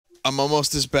I'm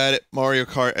almost as bad at Mario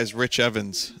Kart as Rich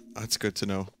Evans. That's good to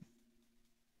know.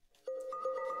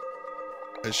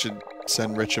 I should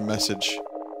send Rich a message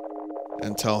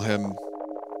and tell him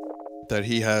that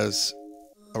he has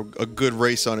a good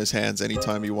race on his hands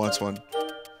anytime he wants one.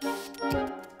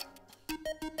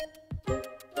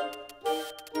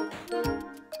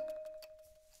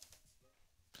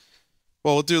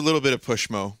 Well, we'll do a little bit of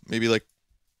Pushmo. Maybe like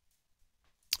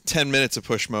 10 minutes of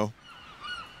Pushmo.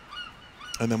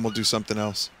 And then we'll do something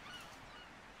else.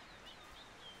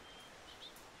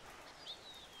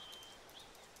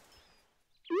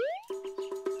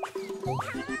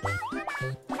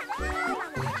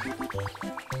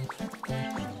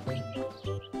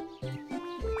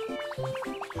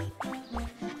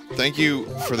 Thank you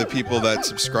for the people that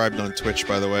subscribed on Twitch,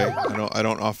 by the way. I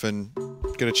don't often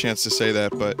get a chance to say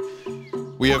that, but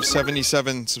we have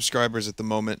 77 subscribers at the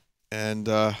moment, and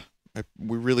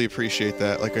we really appreciate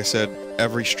that. Like I said,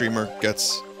 every streamer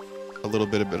gets a little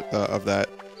bit of that.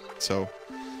 So,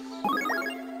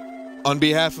 on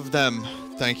behalf of them,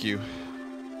 thank you.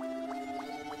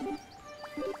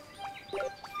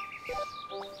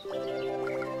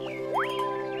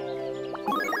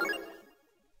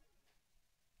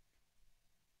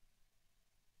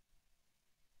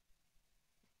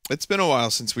 It's been a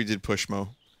while since we did Pushmo.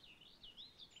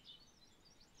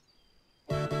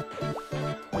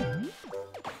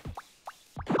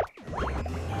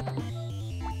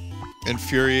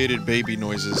 Infuriated baby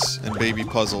noises and baby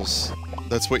puzzles.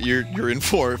 That's what you're in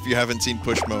for if you haven't seen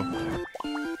Pushmo.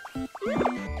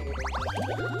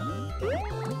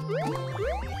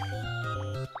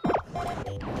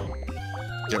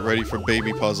 Get ready for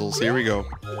baby puzzles. Here we go.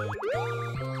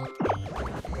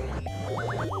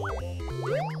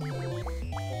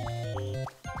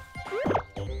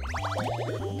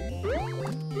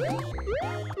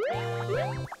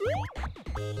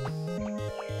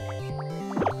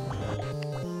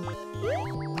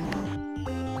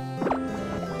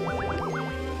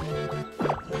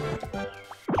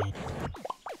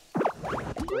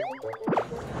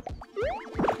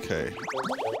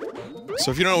 So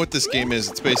if you don't know what this game is,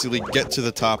 it's basically get to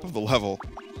the top of the level.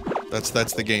 That's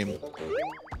the game.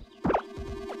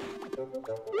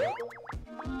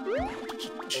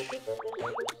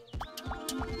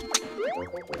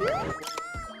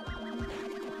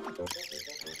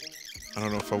 I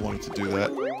don't know if I wanted to do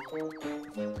that.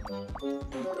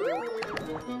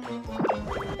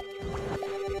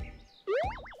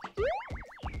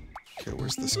 Okay,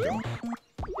 where's this go?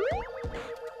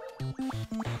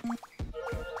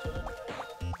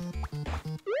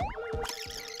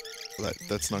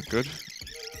 That's not good.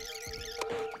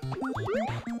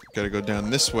 Gotta go down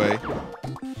this way.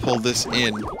 Pull this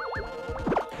in.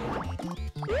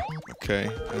 Okay,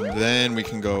 and then we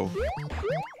can go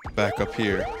back up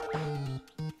here.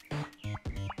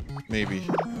 Maybe.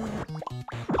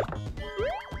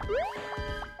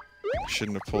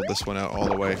 Shouldn't have pulled this one out all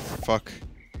the way. Fuck.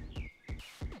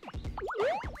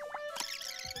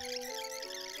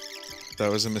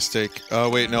 That was a mistake. Oh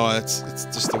wait, no, it's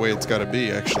just the way it's gotta be,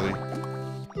 actually.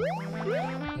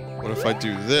 What if I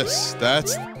do this? That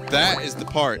is the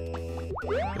part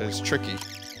that is tricky.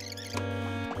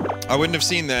 I wouldn't have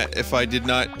seen that if I did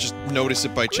not just notice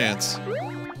it by chance.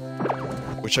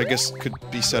 Which I guess could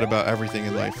be said about everything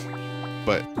in life.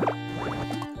 But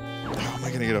how am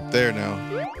I gonna get up there now?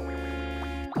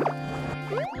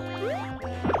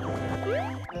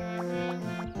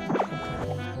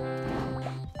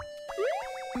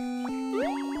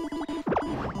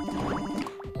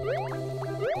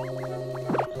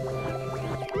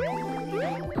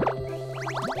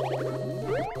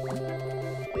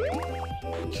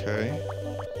 Okay.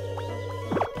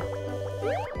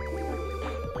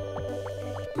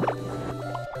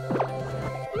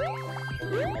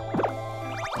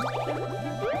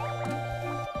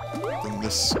 Then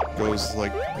this goes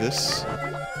like this.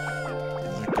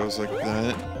 And that goes like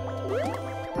that.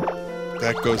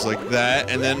 That goes like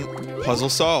that, and then puzzle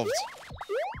solved.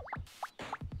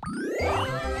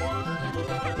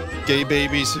 Gay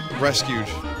babies rescued.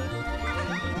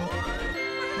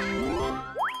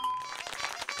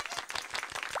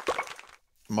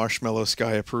 Marshmallow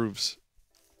Sky approves.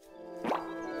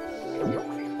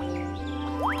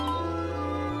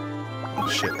 Oh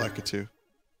shit, Lakitu.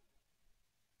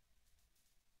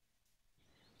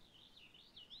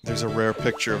 There's a rare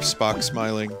picture of Spock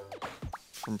smiling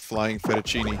from Flying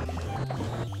Fettuccine.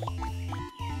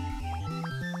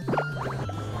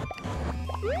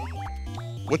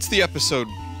 What's the episode?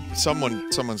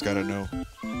 Someone's gotta know.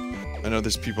 I know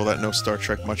there's people that know Star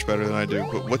Trek much better than I do,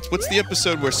 but what's the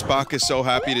episode where Spock is so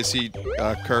happy to see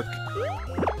Kirk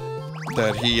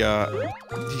that he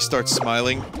starts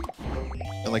smiling,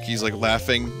 and like he's like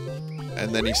laughing,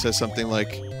 and then he says something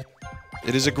like,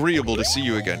 "It is agreeable to see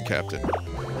you again, Captain."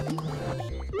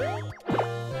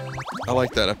 I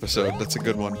like that episode. That's a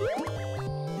good one.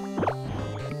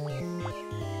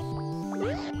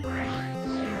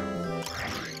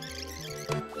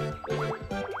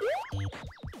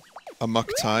 Amok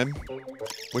Time?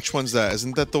 Which one's that?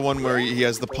 Isn't that the one where he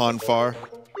has the Ponfar?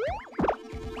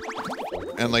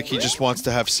 And like he just wants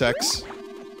to have sex?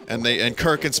 And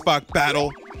Kirk and Spock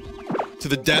battle to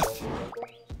the death?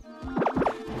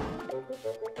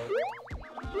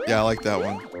 Yeah, I like that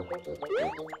one.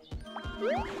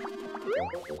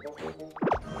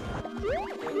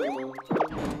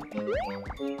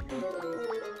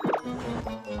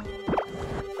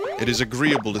 It is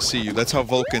agreeable to see you. That's how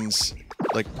Vulcans,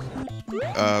 like,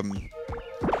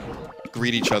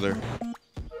 greet each other.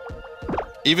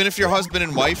 Even if you're husband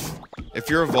and wife, if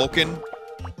you're a Vulcan,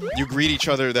 you greet each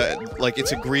other that, like,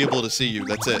 it's agreeable to see you.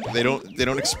 That's it. They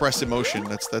don't express emotion.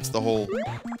 That's the whole...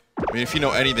 I mean, if you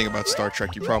know anything about Star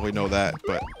Trek, you probably know that,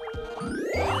 but...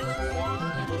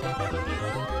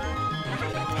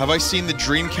 Have I seen the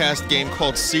Dreamcast game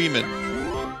called Seaman?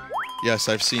 Yes,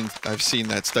 I've seen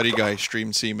that. Study Guy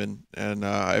streamed Seaman, and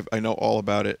I know all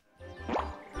about it.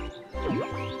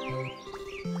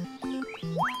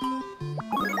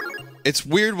 It's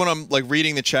weird when I'm like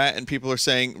reading the chat and people are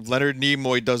saying Leonard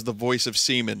Nimoy does the voice of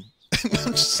Seaman. And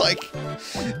I'm just like,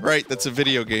 right, that's a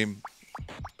video game.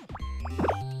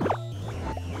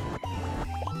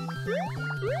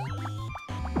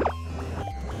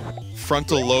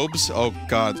 Frontal lobes? Oh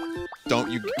god, don't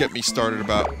you get me started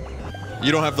about...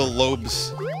 You don't have the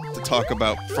lobes to talk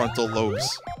about frontal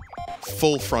lobes.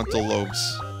 Full frontal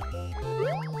lobes.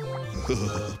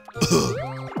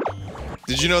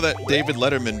 Did you know that David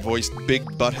Letterman voiced Big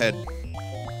Butthead?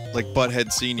 Like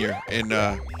Butthead Sr. in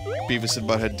Beavis and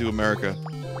Butthead Do America.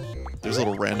 There's a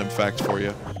little random fact for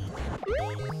you.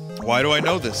 Why do I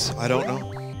know this? I don't know.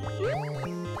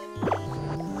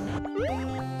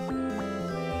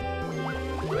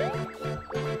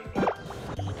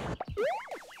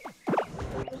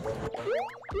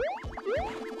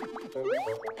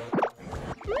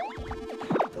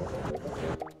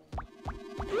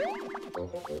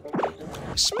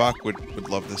 Spock would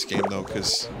love this game though,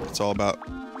 because it's all about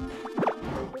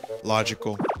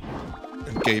logical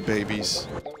and gay babies.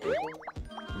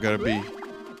 You gotta be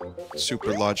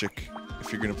super logic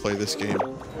if you're gonna play this game.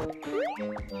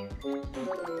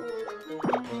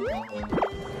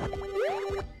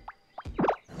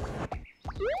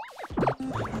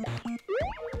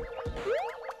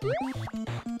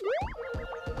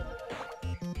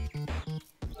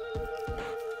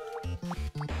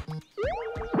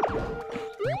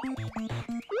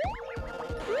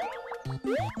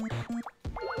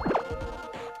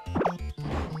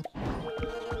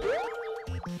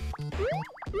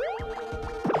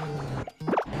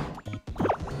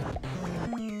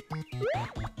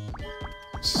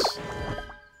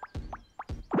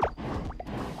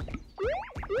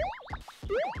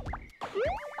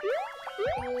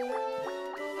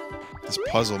 This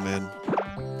puzzle, man.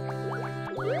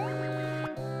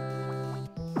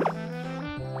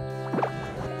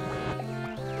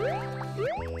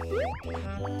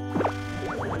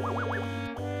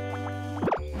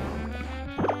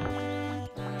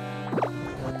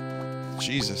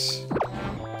 Jesus.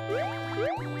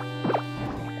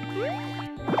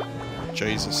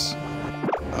 Jesus.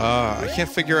 I can't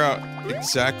figure out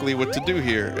exactly what to do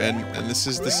here, and this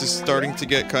is starting to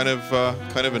get kind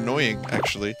of annoying,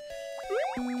 actually.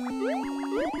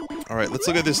 All right, let's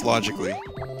look at this logically.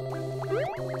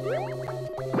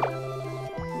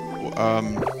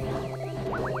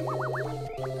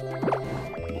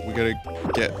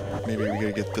 Maybe we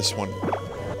gotta get this one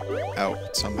out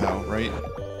somehow, right?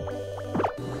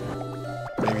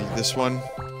 Maybe this one.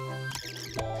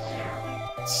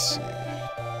 Let's see.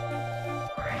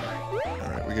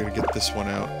 Alright, we gotta get this one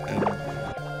out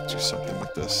and do something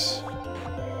with this.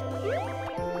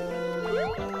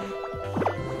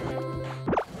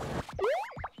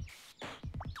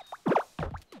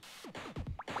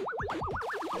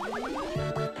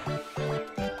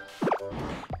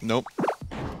 Nope.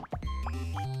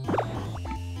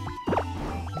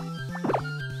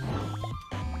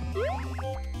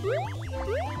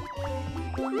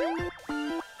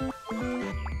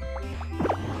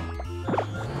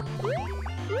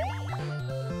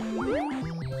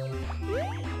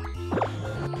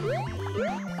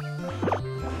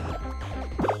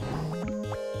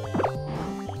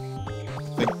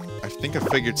 I think I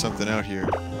figured something out here.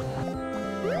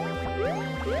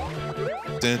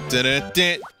 Dun, dun, dun,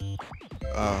 dun.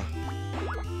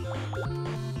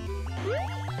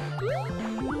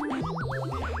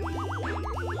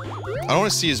 I don't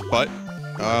want to see his butt.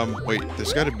 Wait,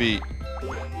 there's gotta be...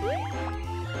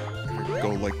 Go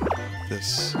like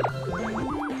this.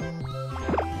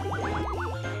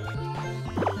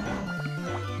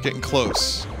 Getting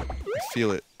close. I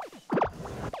feel it.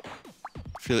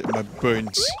 I feel it in my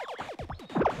bones.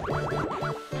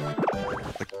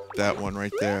 Like that one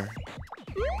right there.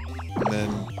 And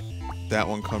then that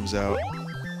one comes out.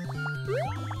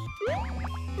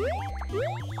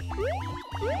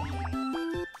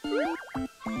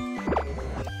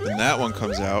 Then that one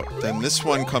comes out. Then this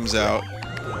one comes out.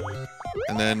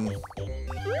 And then...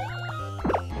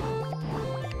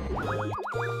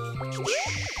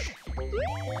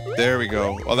 There we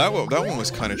go. Oh, that one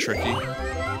was kind of tricky.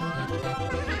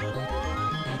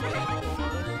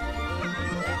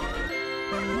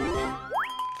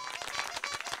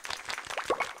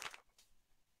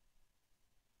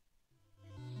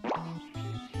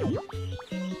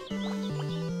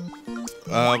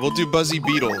 We'll do Buzzy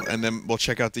Beetle, and then we'll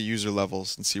check out the user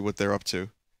levels and see what they're up to.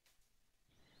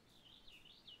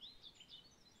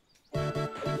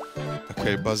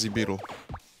 Okay, Buzzy Beetle.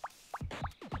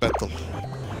 Bethel.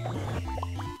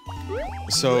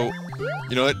 So,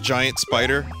 you know that giant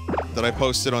spider that I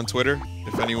posted on Twitter?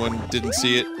 If anyone didn't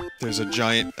see it, there's a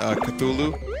giant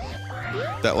Cthulhu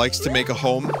that likes to make a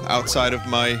home outside of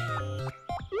my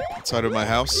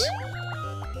house,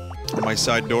 on my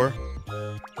side door.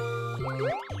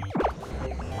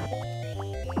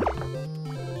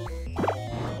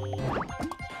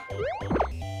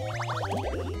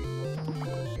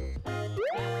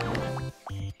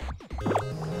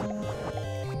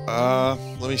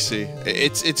 Let me see.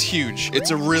 It's huge. It's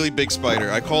a really big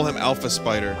spider. I call him Alpha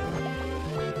Spider.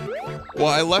 Well,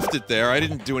 I left it there. I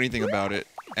didn't do anything about it.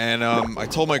 And, I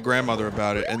told my grandmother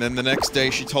about it. And then the next day,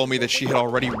 she told me that she had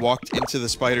already walked into the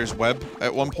spider's web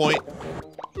at one point.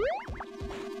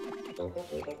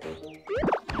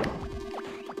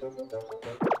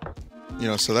 You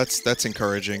know, so that's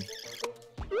encouraging.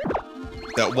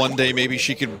 That one day, maybe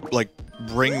she could, like,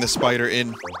 bring the spider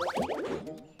in.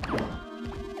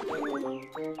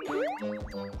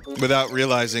 Without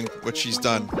realizing what she's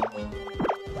done.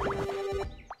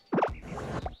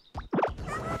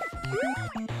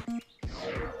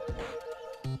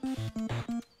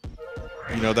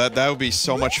 You know, that would be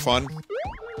so much fun.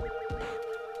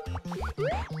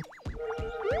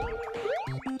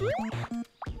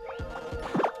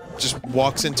 Just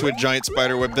walks into a giant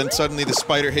spider web, then suddenly the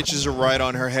spider hitches a ride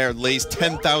on her hair, lays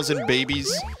 10,000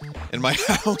 babies in my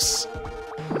house.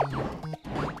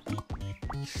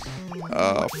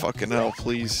 Oh, fucking hell,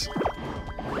 please.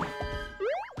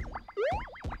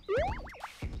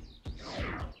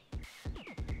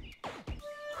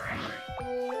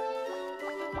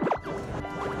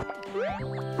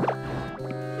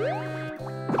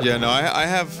 Yeah, no, I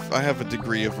have a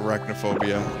degree of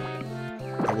arachnophobia.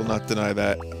 I will not deny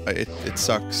that. It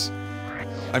sucks.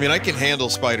 I mean, I can handle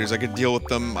spiders. I can deal with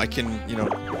them. I can, you know,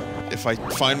 if I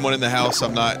find one in the house,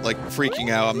 I'm not, like, freaking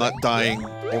out. I'm not dying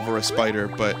over a spider,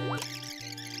 but...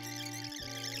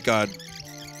 God,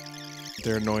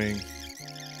 they're annoying.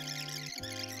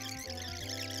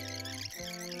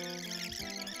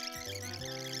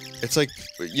 It's like,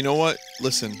 you know what?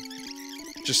 Listen,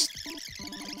 just...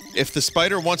 If the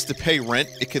spider wants to pay rent,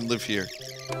 it can live here.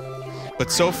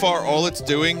 But so far, all it's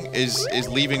doing is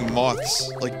leaving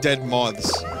moths, like dead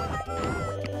moths.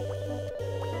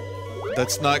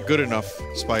 That's not good enough,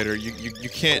 spider. You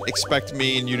can't expect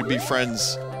me and you to be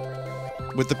friends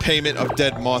with the payment of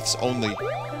dead moths only.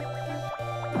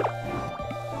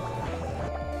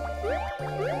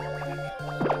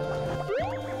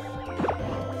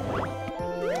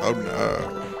 Oh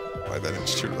no. By then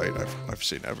it's too late. I've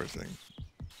seen everything.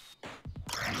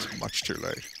 It's much too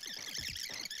late.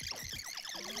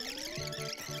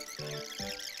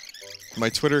 My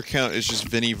Twitter account is just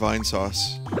Vinny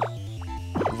Vinesauce.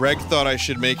 Reg thought I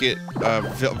should make it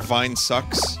Vine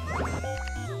Sucks.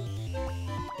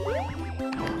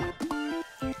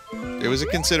 It was a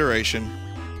consideration.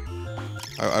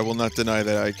 I will not deny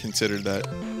that I considered that.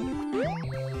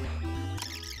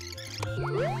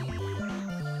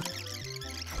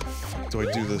 How do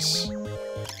I do this?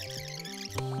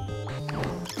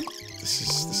 This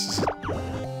is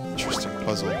an interesting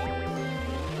puzzle.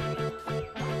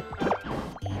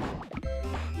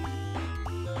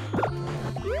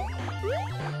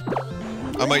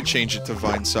 I might change it to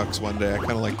Vine Sucks one day. I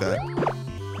kind of like that.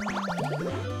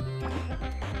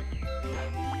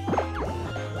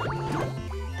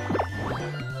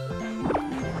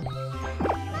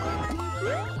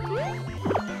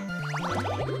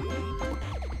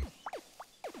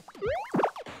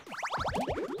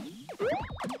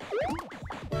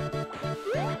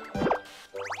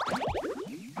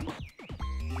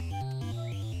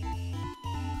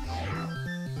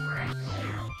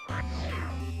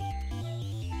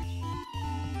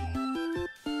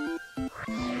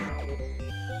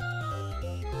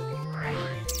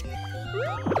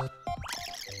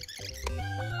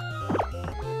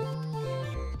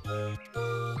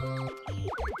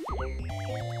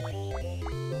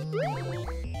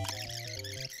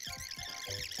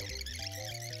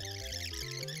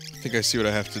 I think I see what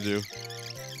I have to do.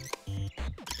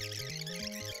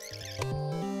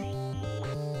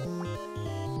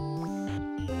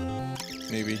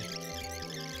 Maybe.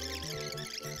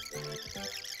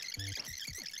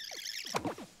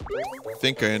 I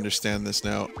think I understand this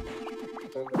now.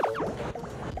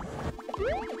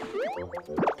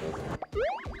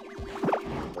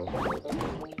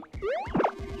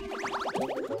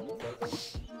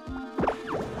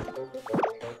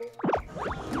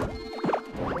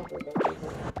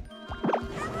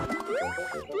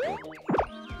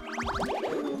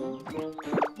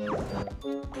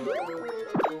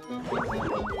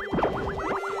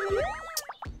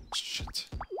 Shit.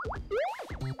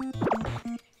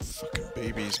 Fucking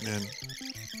babies, man.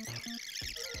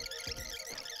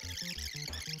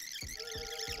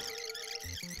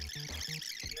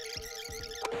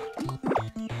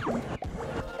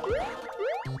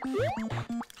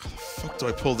 How the fuck do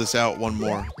I pull this out one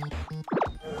more?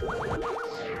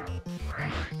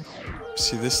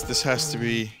 See, this has to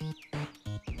be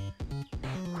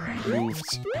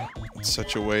moved in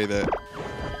such a way that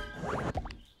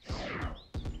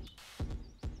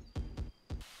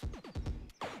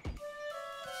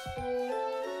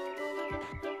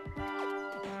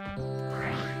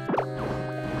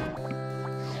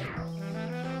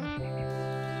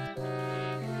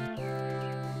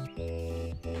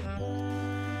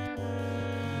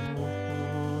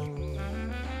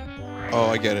oh,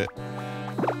 I get it.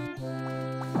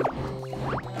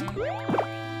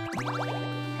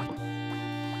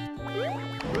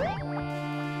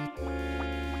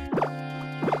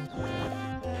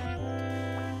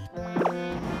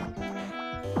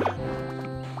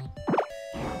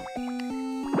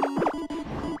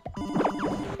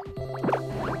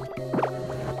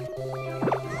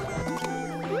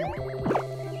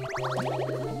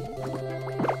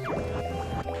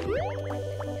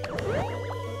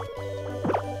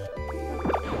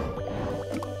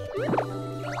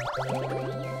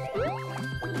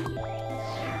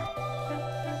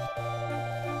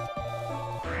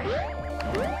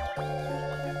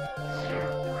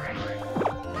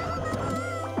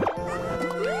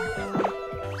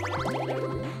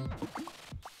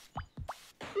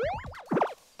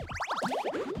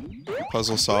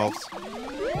 Puzzle solved.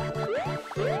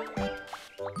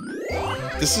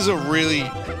 This is a really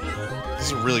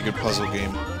good puzzle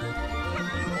game.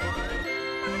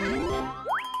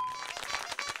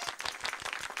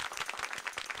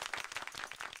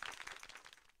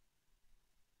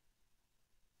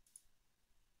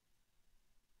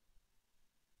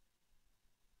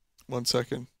 One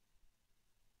second.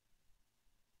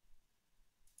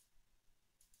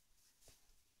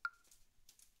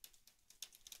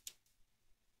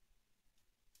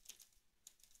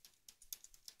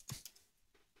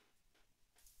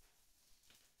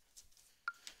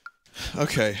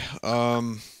 Okay,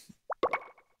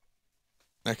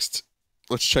 next,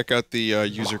 let's check out the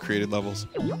user-created levels.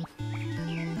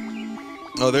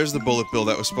 Oh, there's the bullet bill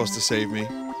that was supposed to save me.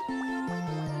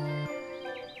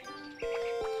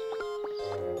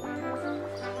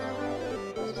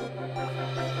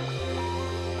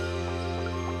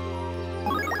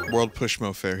 World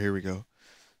Pushmo Fair, here we go.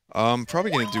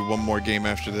 Probably gonna do one more game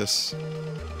after this.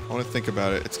 I want to think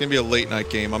about it. It's gonna be a late night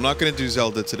game. I'm not gonna do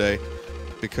Zelda today,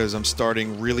 because I'm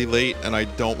starting really late, and I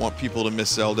don't want people to miss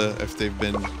Zelda if they've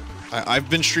been... I've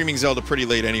been streaming Zelda pretty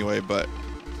late anyway, but...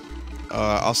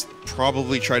 I'll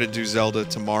probably try to do Zelda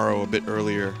tomorrow a bit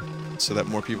earlier, so that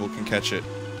more people can catch it.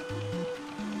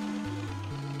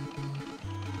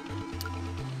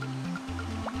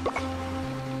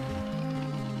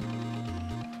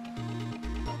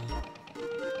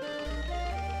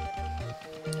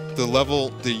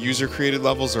 The user-created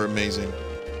levels are amazing.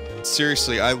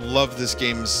 Seriously, I love this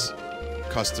game's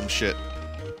custom shit.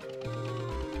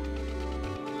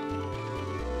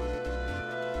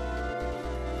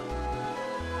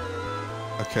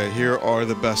 Okay, here are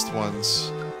the best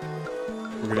ones.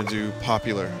 We're gonna do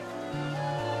popular.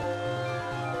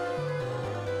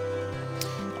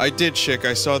 I did, Chick.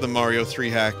 I saw the Mario 3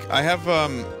 hack. I have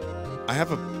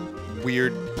a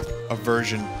weird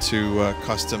aversion to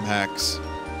custom hacks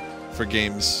for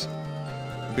games.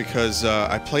 Because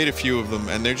I played a few of them,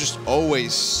 and they're just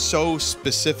always so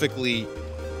specifically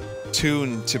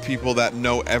tuned to people that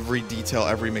know every detail,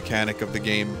 every mechanic of the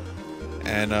game.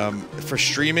 And for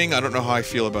streaming, I don't know how I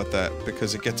feel about that,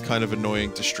 because it gets kind of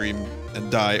annoying to stream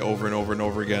and die over and over and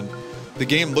over again. The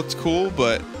game looked cool,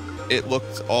 but it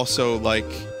looked also like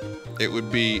it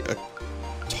would be a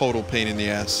total pain in the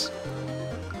ass.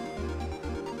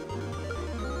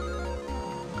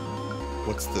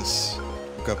 What's this?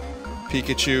 Look up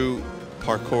Pikachu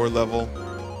parkour level.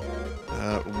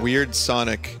 Weird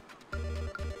Sonic.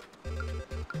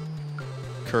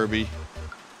 Kirby.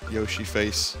 Yoshi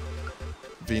face.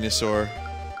 Venusaur.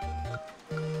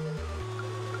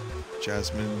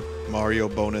 Jasmine. Mario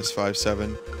bonus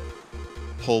 5-7.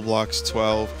 Pull blocks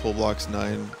 12. Pull blocks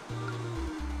 9.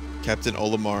 Captain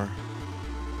Olimar.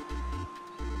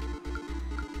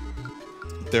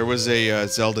 There was a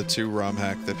Zelda 2 ROM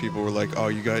hack that people were like, "Oh,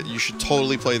 you should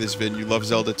totally play this, Vin. You love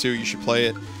Zelda 2. You should play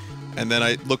it." And then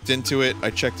I looked into it.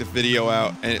 I checked the video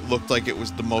out, and it looked like it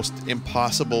was the most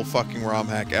impossible fucking ROM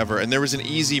hack ever. And there was an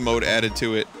easy mode added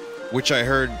to it, which I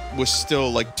heard was still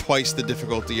like twice the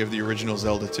difficulty of the original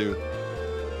Zelda 2.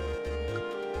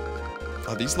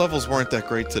 Oh, these levels weren't that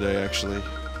great today, actually.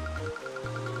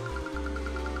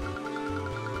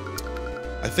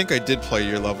 I think I did play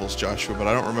your levels, Joshua, but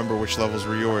I don't remember which levels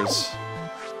were yours.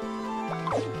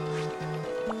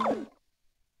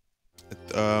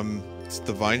 It's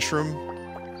the Vine Shroom.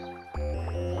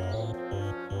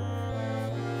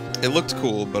 It looked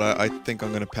cool, but I think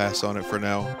I'm gonna pass on it for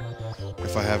now,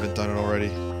 if I haven't done it already.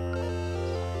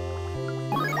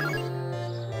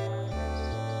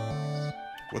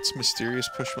 What's Mysterious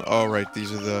Pushmo? Oh, right,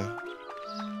 these are the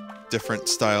different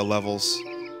style levels.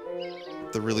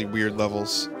 The really weird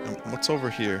levels. And what's over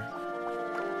here?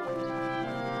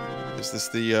 Is this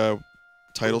the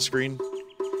title screen?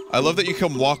 I love that you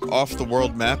can walk off the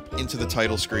world map into the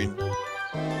title screen.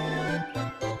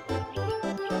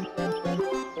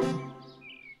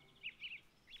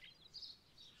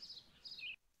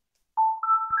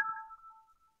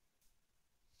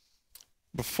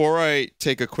 Before I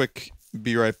take a quick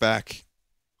be right back,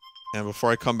 and before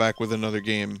I come back with another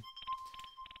game,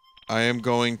 I am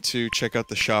going to check out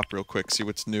the shop real quick, see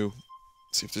what's new,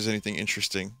 see if there's anything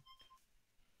interesting.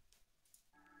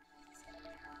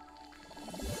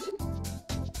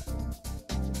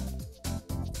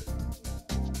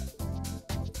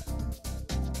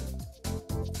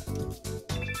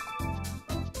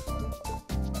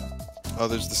 Oh,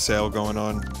 there's the sale going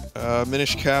on.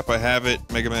 Minish Cap, I have it.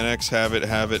 Mega Man X, have it.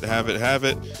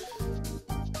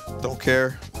 Don't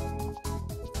care.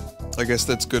 I guess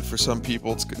that's good for some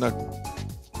people. It's not...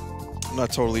 I'm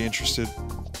not totally interested.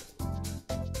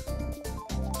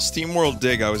 SteamWorld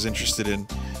Dig I was interested in.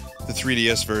 The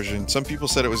 3DS version. Some people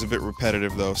said it was a bit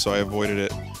repetitive though, so I avoided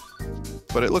it.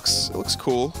 But it looks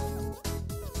cool.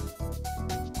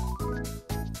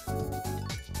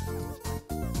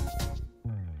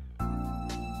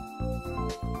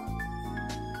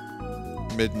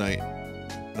 Midnight,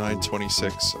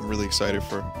 9/26. I'm really excited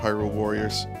for Hyrule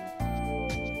Warriors.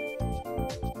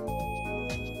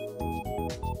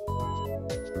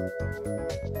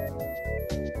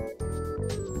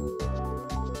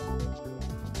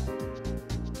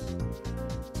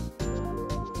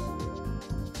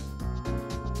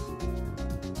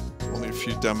 Only a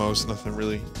few demos, nothing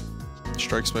really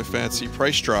strikes my fancy.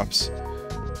 Price drops.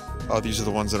 Oh, these are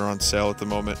the ones that are on sale at the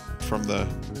moment from the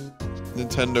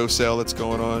Nintendo sale that's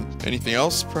going on. Anything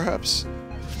else, perhaps?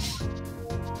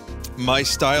 My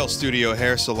Style Studio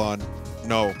Hair Salon.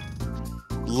 No.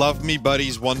 Love Me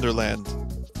Buddies Wonderland.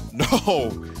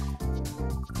 No.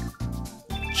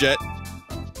 Jet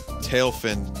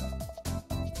Tailfin.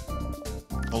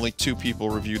 Only 2 people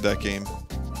reviewed that game.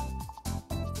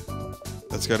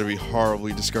 That's gotta be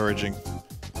horribly discouraging.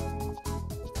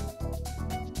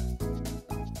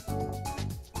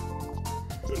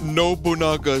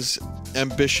 Nobunaga's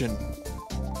Ambition.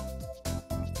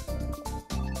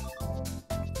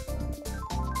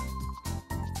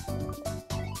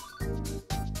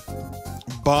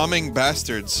 Bombing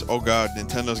Bastards. Oh god,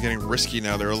 Nintendo's getting risky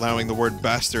now. They're allowing the word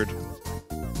bastard.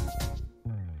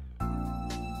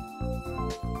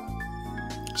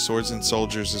 Swords and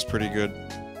Soldiers is pretty good.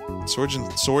 Swords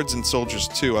and Soldiers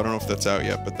 2, I don't know if that's out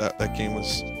yet, but that game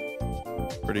was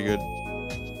pretty good.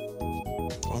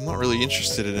 I'm not really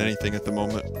interested in anything at the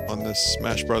moment on this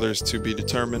Smash Brothers to be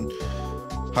determined.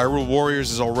 Hyrule Warriors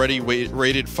is already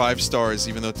rated 5 stars,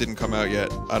 even though it didn't come out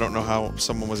yet. I don't know how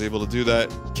someone was able to do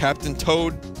that. Captain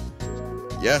Toad.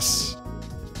 Yes.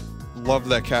 Love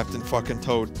that Captain fucking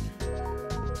Toad.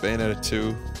 Bayonetta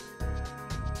 2.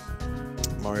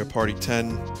 Mario Party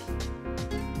 10.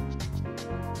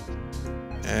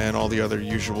 And all the other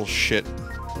usual shit.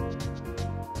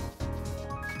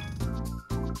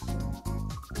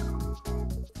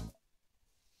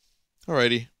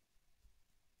 Alrighty.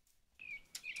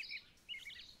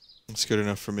 That's good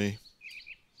enough for me.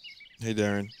 Hey,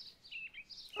 Darren.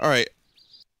 All right.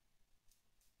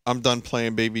 I'm done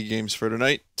playing baby games for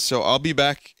tonight. So I'll be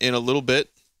back in a little bit.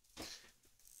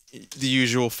 The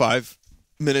usual 5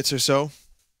 minutes or so.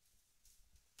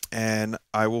 And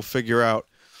I will figure out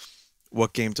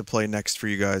what game to play next for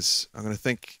you guys. I'm going to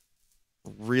think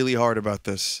really hard about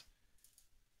this.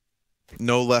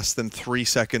 No less than 3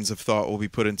 seconds of thought will be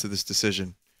put into this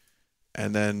decision.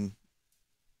 And then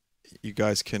you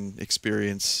guys can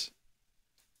experience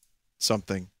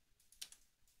something.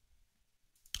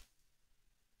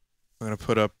 I'm going to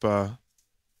put up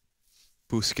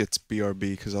Busquets BRB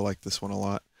because I like this one a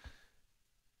lot.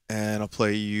 And I'll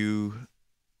play you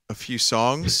a few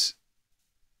songs.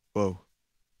 Whoa.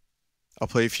 I'll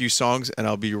play a few songs and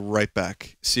I'll be right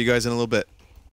back. See you guys in a little bit.